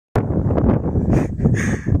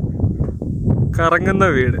കറങ്ങുന്ന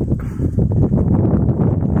വീട്.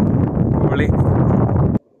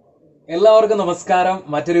 എല്ലാവർക്കും നമസ്കാരം.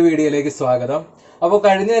 മറ്റൊരു വീഡിയോയിലേക്ക് സ്വാഗതം. അപ്പോൾ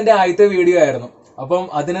കഴിഞ്ഞ എൻ്റെ ആദ്യത്തെ വീഡിയോ ആയിരുന്നു. അപ്പം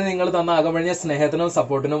അതിന് നിങ്ങൾ തന്ന അകമഴിഞ്ഞ സ്നേഹത്തിനും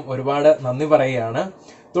സപ്പോർട്ടിനും ഒരുപാട് നന്ദി പറയുകയാണ്.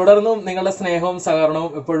 തുടർന്നും നിങ്ങളുടെ സ്നേഹവും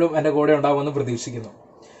സഹകരണവും എപ്പോഴും എൻ്റെ കൂടെ ഉണ്ടാവുമെന്ന് പ്രതീക്ഷിക്കുന്നു.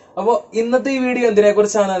 അപ്പോൾ ഇന്നത്തെ ഈ വീഡിയോ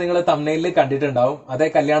എന്തിനെക്കുറിച്ചാണ് നിങ്ങൾ തംബ്നെയിലിൽ കണ്ടിട്ടുണ്ടാവും. അതേ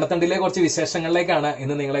കല്യാണത്തണ്ടിലെ കുറച്ച് വിശേഷങ്ങളിലേക്കാണ്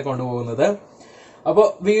ഇന്ന് നിങ്ങളെ കൊണ്ടുപോകുന്നത്. അപ്പോൾ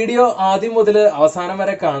വീഡിയോ ആദ്യം മുതൽ അവസാനം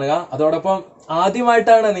വരെ കാണുക. അതോടൊപ്പം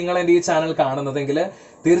ആദ്യമായിട്ടാണ് നിങ്ങൾ എൻ്റെ ഈ ചാനൽ കാണുന്നതെങ്കിൽ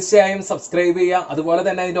തീർച്ചയായും സബ്സ്ക്രൈബ് ചെയ്യുക. അതുപോലെ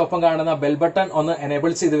തന്നെ അതിന്റെ ഒപ്പം കാണുന്ന ബെൽ ബട്ടൺ ഒന്ന്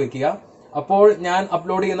എനേബിൾ ചെയ്ത് വെക്കുക. അപ്പോൾ ഞാൻ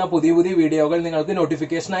അപ്ലോഡ് ചെയ്യുന്ന പുതിയ പുതിയ വീഡിയോകൾ നിങ്ങൾക്ക്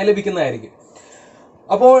നോട്ടിഫിക്കേഷനായി ലഭിക്കുന്നതായിരിക്കും.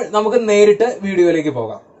 അപ്പോൾ നമുക്ക് നേരിട്ട് വീഡിയോയിലേക്ക്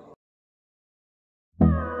പോകാം.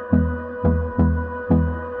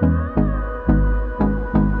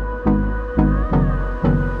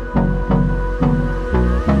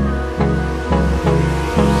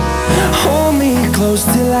 Close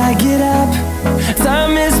till I get up.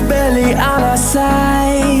 Time is barely on our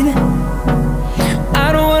side. I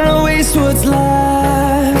don't wanna waste what's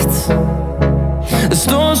left. The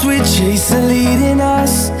storms we chase are leading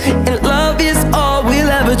us, and love is all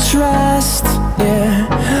we'll ever trust. Yeah,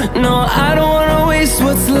 no, I don't wanna waste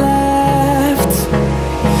what's left.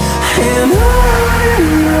 And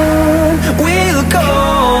on we'll go,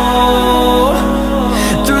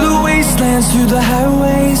 through the wastelands, through the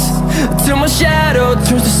highways, till my shadow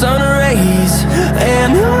turns to sun rays.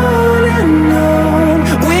 And on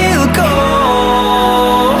we'll go,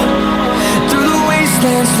 through the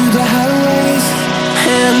wastelands, through the highways,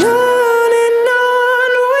 and on we'll go.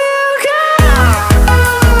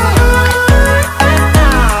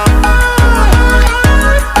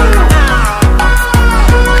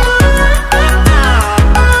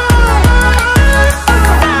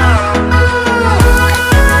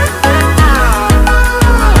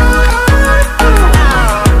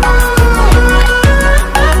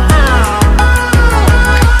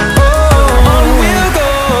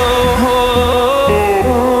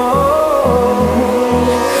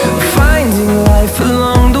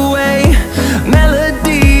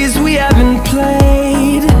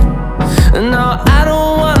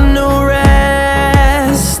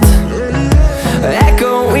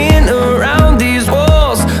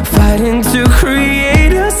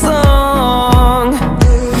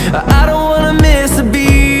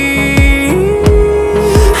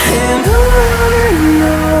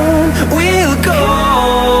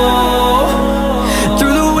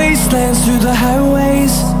 Through the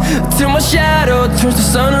highways, till my shadow turns to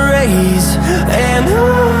sun rays. And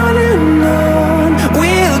on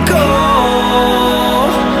we'll go,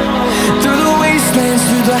 through the wastelands,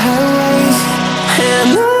 through the highways,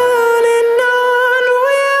 and on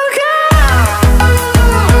we'll go.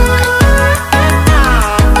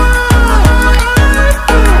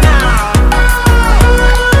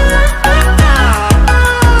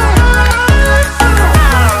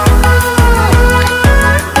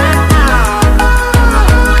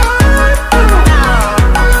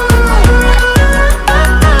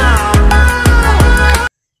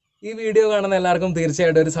 ഈ video കാണുന്ന എല്ലാവർക്കും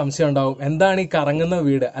തീർച്ചയായിട്ടും ഒരു സംശയം ഉണ്ടാവും. എന്താണ് ഈ കറങ്ങുന്ന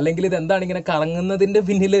വീട്, അല്ലെങ്കിൽ ഇത് എന്താണ് ഇങ്ങനെ കറങ്ങുന്നതിന്റെ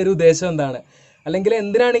പിന്നിലെ ഒരു ഉദ്ദേശം എന്താണ്, അല്ലെങ്കിൽ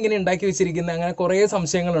എന്തിനാണ് ഇങ്ങനെ ഉണ്ടാക്കി വെച്ചിരിക്കുന്നത്, അങ്ങനെ കുറേ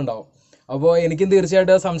സംശയങ്ങളുണ്ടാവും. അപ്പോൾ എനിക്കും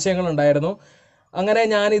തീർച്ചയായിട്ടും സംശയങ്ങളുണ്ടായിരുന്നു. അങ്ങനെ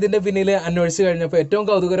ഞാൻ ഇതിന്റെ പിന്നിൽ അന്വേഷിച്ച് കഴിഞ്ഞപ്പോൾ ഏറ്റവും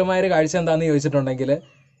കൗതുകരമായ ഒരു കാഴ്ച എന്താണെന്ന് ചോദിച്ചിട്ടുണ്ടെങ്കിൽ,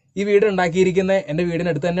 ഈ വീട് ഉണ്ടാക്കിയിരിക്കുന്ന എൻ്റെ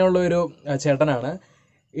വീടിനടുത്ത് തന്നെയുള്ള ഒരു ചേട്ടനാണ്.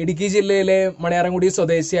 ഇടുക്കി ജില്ലയിലെ മണിയാറൻകുടി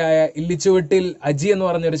സ്വദേശിയായ ഇല്ലിച്ചുവട്ടിൽ അജി എന്ന്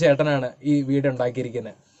പറഞ്ഞൊരു ചേട്ടനാണ് ഈ വീട്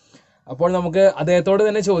ഉണ്ടാക്കിയിരിക്കുന്നത്. അപ്പോൾ നമുക്ക് അദ്ദേഹത്തോട്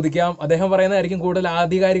തന്നെ ചോദിക്കാം. അദ്ദേഹം പറയുന്നതായിരിക്കും കൂടുതൽ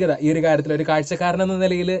ആധികാരികത ഈ ഒരു കാര്യത്തിൽ. ഒരു കാഴ്ചക്കാരൻ എന്ന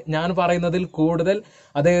നിലയിൽ ഞാൻ പറയുന്നതിൽ കൂടുതൽ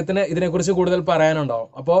അദ്ദേഹത്തിന് ഇതിനെക്കുറിച്ച് കൂടുതൽ പറയാനുണ്ടാവും.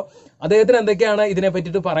 അപ്പോൾ അദ്ദേഹത്തിന് എന്തൊക്കെയാണ് ഇതിനെ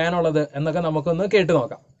പറ്റിയിട്ട് പറയാനുള്ളത് എന്നൊക്കെ നമുക്കൊന്ന് കേട്ടു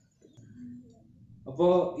നോക്കാം.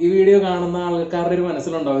 അപ്പോൾ ഈ വീഡിയോ കാണുന്ന ആൾക്കാരുടെ ഒരു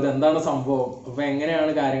മനസ്സിലുണ്ടാവും ഇത് എന്താണ് സംഭവം, അപ്പൊ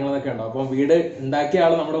എങ്ങനെയാണ് കാര്യങ്ങളൊക്കെ ഉണ്ടാവും. അപ്പം വീട് ഉണ്ടാക്കിയ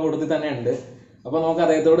ആൾ നമ്മുടെ കൂട്ടത്തിൽ തന്നെ ഉണ്ട്. അപ്പൊ നമുക്ക്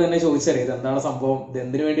അദ്ദേഹത്തോട് തന്നെ ചോദിച്ചറിയാം ഇത് എന്താണ് സംഭവം, ഇത്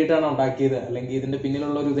എന്തിനു വേണ്ടിയിട്ടാണ് ഉണ്ടാക്കിയത്, അല്ലെങ്കിൽ ഇതിന്റെ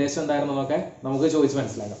പിന്നിലുള്ള ഒരു ഉദ്ദേശം എന്തായിരുന്നു എന്നൊക്കെ നമുക്ക് ചോദിച്ച്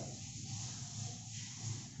മനസ്സിലാക്കാം.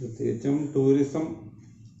 പ്രത്യേകിച്ചും ടൂറിസം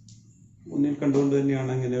മുന്നിൽ കണ്ടുകൊണ്ട്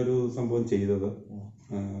തന്നെയാണ് ഇങ്ങനെ ഒരു സംഭവം ചെയ്തത്.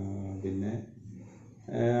 പിന്നെ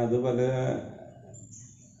അത് പല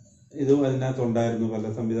ഇതും അതിനകത്തുണ്ടായിരുന്നു. പല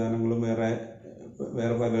സംവിധാനങ്ങളും വേറെ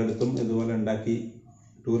പലയിടത്തും ഇതുപോലെ ഉണ്ടാക്കി.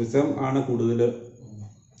 ടൂറിസം ആണ് കൂടുതൽ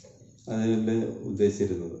അതിൽ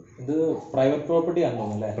ഉദ്ദേശിച്ചിരുന്നത്. ഇത് പ്രൈവറ്റ് പ്രോപ്പർട്ടി ആണോ?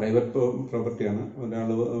 അല്ലേ, പ്രൈവറ്റ് പ്രോപ്പർട്ടിയാണ്.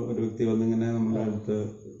 ഒരു വ്യക്തി വന്നിങ്ങനെ നമ്മളെ അടുത്ത്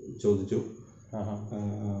ചോദിച്ചു.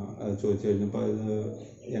 അത് ചോദിച്ചു കഴിഞ്ഞപ്പോൾ ഇത്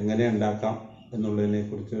എങ്ങനെ ഉണ്ടാക്കാം എന്നുള്ളതിനെ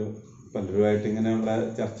കുറിച്ച് പലരുമായിട്ട് ഇങ്ങനെയുള്ള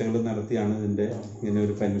ചർച്ചകൾ നടത്തിയാണ് ഇതിന്റെ ഇങ്ങനെ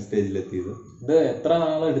ഒരു ഫൈനൽ സ്റ്റേജിലെത്തിയത്. ഇത് എത്ര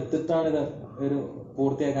നാളെടുത്തിട്ടാണ് ഇത് ഒരു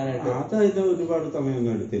പൂർത്തിയാക്കാനായിട്ട്? അത് അതിന് ഒരുപാട്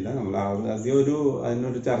സമയമൊന്നും എടുത്തില്ല. നമ്മൾ ആദ്യം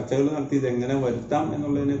അതിനൊരു ചർച്ചകൾ നടത്തി ഇത് എങ്ങനെ വരുത്താം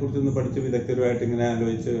എന്നുള്ളതിനെ കുറിച്ചൊന്ന് പഠിച്ച് വിദഗ്ധരുമായിട്ട് ഇങ്ങനെ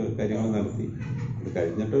ആലോചിച്ച് കാര്യങ്ങൾ നടത്തി. അത്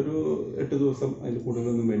കഴിഞ്ഞിട്ടൊരു 8 ദിവസം അതിൽ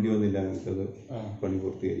കൂടുതലൊന്നും വേണ്ടി വന്നില്ല നമുക്കത് പണി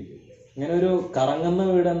പൂർത്തീകരിക്കും. ഇങ്ങനെ ഒരു കറങ്ങുന്ന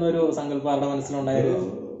വീട് എന്നൊരു സങ്കല്പം ആരുടെ മനസ്സിലുണ്ടായൊരു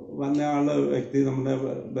വന്ന വ്യക്തി നമ്മുടെ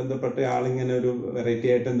ബന്ധപ്പെട്ട ആളിങ്ങനെ ഒരു വെറൈറ്റി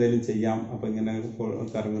ആയിട്ട് എന്തെങ്കിലും ചെയ്യാം, അപ്പൊ ഇങ്ങനെ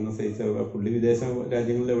കറങ്ങുന്ന സൈസ് പുള്ളി വിദേശ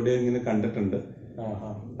രാജ്യങ്ങളിൽ എവിടെയോ ഇങ്ങനെ കണ്ടിട്ടുണ്ട്.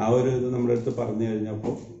 ആ ഒരു ഇത് നമ്മുടെ അടുത്ത് പറഞ്ഞു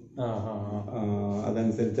കഴിഞ്ഞപ്പോൾ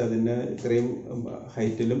അതനുസരിച്ച് അതിന് ഇത്രയും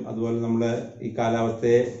ഹൈറ്റിലും അതുപോലെ നമ്മുടെ ഈ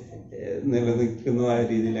കാലാവസ്ഥയെ നിലനിൽക്കുന്നതായ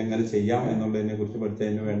രീതിയിൽ എങ്ങനെ ചെയ്യാം എന്നുള്ളതിനെ കുറിച്ച്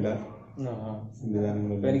പഠിച്ചതിന് വേണ്ട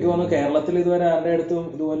സംവിധാനങ്ങൾ. എനിക്ക് തോന്നുന്നു കേരളത്തിൽ ഇതുവരെ ആരുടെ അടുത്തും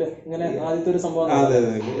ഇതുപോലെ ഇങ്ങനെ ആദ്യത്തെ ഒരു സംഭവം. അതെ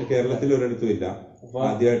അതെ, കേരളത്തിൽ ഒരിടത്തും ഇല്ല.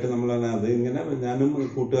 ആദ്യമായിട്ട് നമ്മൾ അത് ഇങ്ങനെ ഞാനും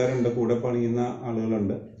കൂട്ടുകാരുണ്ട്, കൂടെ പണിയുന്ന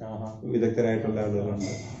ആളുകളുണ്ട്, വിദഗ്ധരായിട്ടുള്ള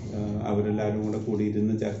ആളുകളുണ്ട്. അവരെല്ലാവരും കൂടെ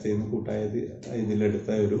കൂടിയിരുന്ന് ചർച്ച ചെയ്യുന്ന കൂട്ടായ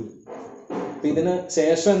ഇതിലെടുത്ത ഒരു. ഇതിന്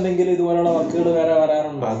ശേഷം എന്തെങ്കിലും ഇതുപോലുള്ള വർക്കുകൾ വേറെ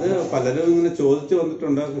വരാറുണ്ടോ? അത് പലരും ഇങ്ങനെ ചോദിച്ചു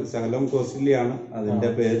വന്നിട്ടുണ്ട്. ശകലം കോസ്റ്റ്ലി ആണ്. അതിന്റെ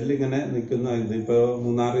പേരിൽ ഇങ്ങനെ നിൽക്കുന്ന ഇതിപ്പോ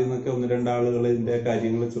മൂന്നാറിൽ നിന്നൊക്കെ 1-2 ആളുകൾ ഇതിന്റെ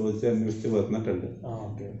കാര്യങ്ങൾ ചോദിച്ച് അന്വേഷിച്ച് വന്നിട്ടുണ്ട്.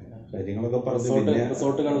 കാര്യങ്ങളൊക്കെ പറഞ്ഞു. പിന്നെ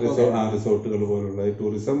റിസോർട്ടുകൾ പോലുള്ള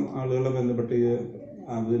ടൂറിസം ആളുകളെ ബന്ധപ്പെട്ട്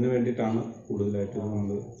അതിന് വേണ്ടിയിട്ടാണ് കൂടുതലായിട്ട് നമ്മൾ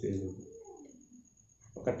ചെയ്തത്.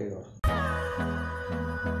 കട്ട് ചെയ്തോ.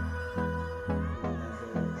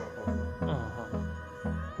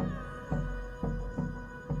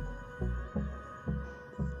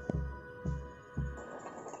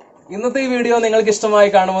 ഇന്നത്തെ ഈ വീഡിയോ നിങ്ങൾക്ക് ഇഷ്ടമായി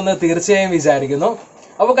കാണുമെന്ന് തീർച്ചയായും വിചാരിക്കുന്നു.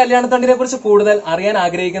 അപ്പോൾ കല്യാണത്തണ്ടിനെ കുറിച്ച് കൂടുതൽ അറിയാൻ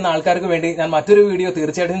ആഗ്രഹിക്കുന്ന ആൾക്കാർക്ക് വേണ്ടി ഞാൻ മറ്റൊരു വീഡിയോ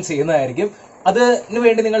തീർച്ചയായിട്ടും ചെയ്യുന്നതായിരിക്കും. അതിന്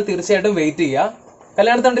വേണ്ടി നിങ്ങൾ തീർച്ചയായിട്ടും വെയിറ്റ് ചെയ്യുക.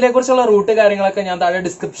 കല്യാണത്തണ്ടിനെ കുറിച്ചുള്ള റൂട്ട് കാര്യങ്ങളൊക്കെ ഞാൻ താഴെ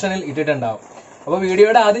ഡിസ്ക്രിപ്ഷനിൽ ഇട്ടിട്ടുണ്ടാവും. അപ്പോൾ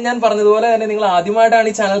വീഡിയോയുടെ ആദ്യം ഞാൻ പറഞ്ഞതുപോലെ തന്നെ നിങ്ങൾ ആദ്യമായിട്ടാണ്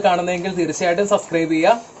ഈ ചാനൽ കാണുന്നതെങ്കിൽ തീർച്ചയായിട്ടും സബ്സ്ക്രൈബ്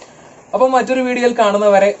ചെയ്യുക. അപ്പോൾ മറ്റൊരു വീഡിയോയിൽ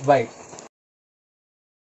കാണുന്നവരെ ബൈ.